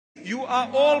You are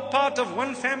all part of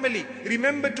one family.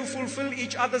 Remember to fulfill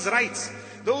each other's rights.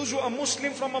 Those who are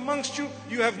Muslim from amongst you,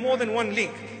 you have more than one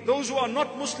link. Those who are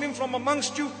not Muslim from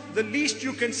amongst you, the least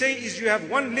you can say is you have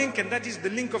one link, and that is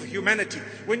the link of humanity.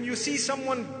 When you see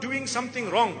someone doing something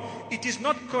wrong, it is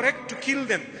not correct to kill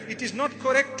them. It is not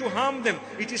correct to harm them.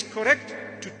 It is correct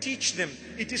to teach them.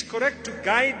 It is correct to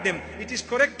guide them. It is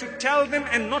correct to tell them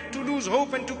and not to lose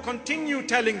hope and to continue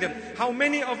telling them. How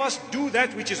many of us do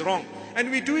that which is wrong? And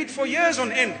we do it for years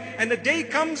on end. And the day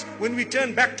comes when we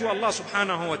turn back to Allah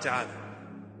subhanahu wa ta'ala.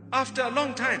 After a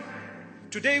long time.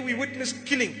 Today we witness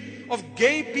killing of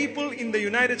gay people in the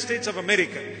United States of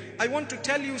America. I want to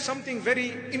tell you something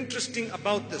very interesting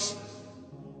about this.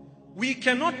 We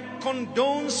cannot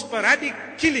condone sporadic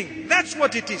killing. That's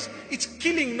what it is. It's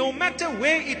killing no matter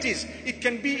where it is. It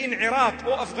can be in Iraq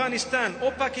or Afghanistan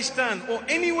or Pakistan or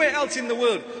anywhere else in the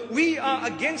world. We are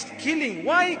against killing.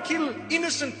 Why kill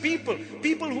innocent people?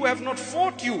 People who have not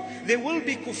fought you. There will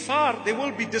be kuffar, there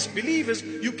will be disbelievers.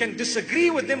 You can disagree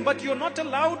with them, but you're not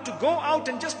allowed to go out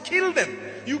and just kill them.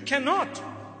 You cannot.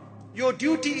 Your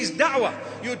duty is da'wah.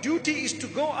 Your duty is to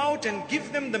go out and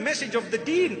give them the message of the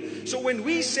deen. So when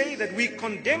we say that we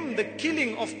condemn the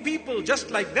killing of people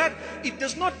just like that, it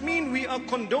does not mean we are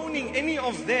condoning any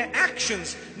of their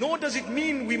actions, nor does it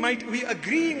mean we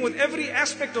agreeing with every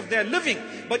aspect of their living,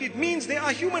 but it means they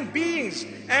are human beings,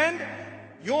 and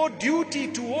your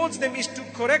duty towards them is to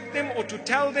correct them or to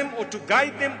tell them or to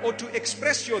guide them or to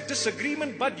express your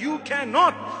disagreement, but you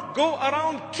cannot go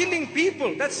around killing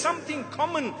people. That's something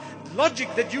common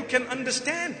logic that you can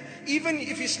understand. Even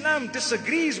if Islam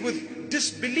disagrees with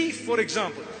disbelief, for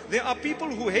example, there are people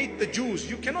who hate the Jews.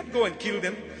 You cannot go and kill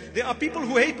them. There are people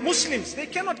who hate Muslims. They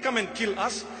cannot come and kill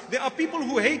us. There are people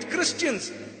who hate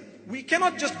Christians. We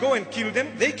cannot just go and kill them.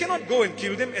 They cannot go and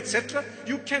kill them, etc.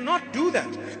 You cannot do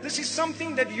that. This is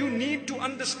something that you need to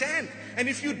understand. And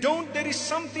if you don't, there is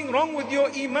something wrong with your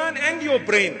iman and your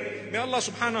brain. May Allah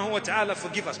subhanahu wa ta'ala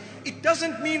forgive us. It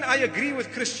doesn't mean I agree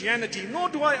with Christianity, nor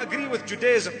do I agree with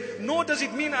Judaism, nor does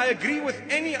it mean I agree with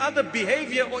any other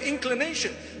behavior or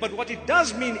inclination. But what it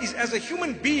does mean is, as a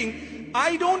human being,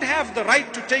 I don't have the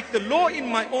right to take the law in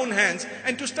my own hands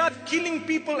and to start killing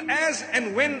people as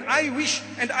and when I wish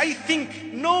and I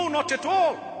think. No, not at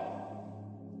all.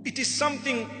 It is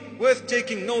something worth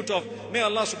taking note of. May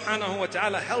Allah subhanahu wa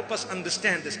ta'ala help us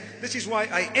understand this. This is why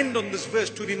I end on this verse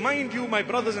to remind you, my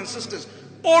brothers and sisters,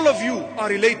 all of you are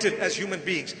related as human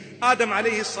beings. Adam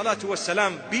alayhi salatu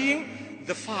wasalam being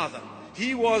the father.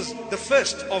 He was the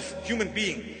first of human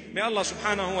beings. May Allah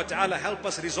subhanahu wa ta'ala help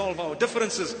us resolve our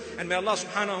differences, and may Allah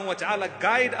subhanahu wa ta'ala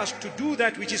guide us to do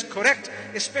that which is correct,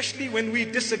 especially when we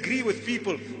disagree with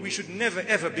people. We should never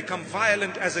ever become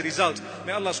violent as a result.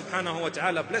 May Allah subhanahu wa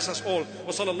ta'ala bless us all.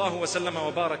 Wa sallallahu wa sallama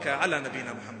wa baraka ala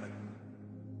nabina Muhammad.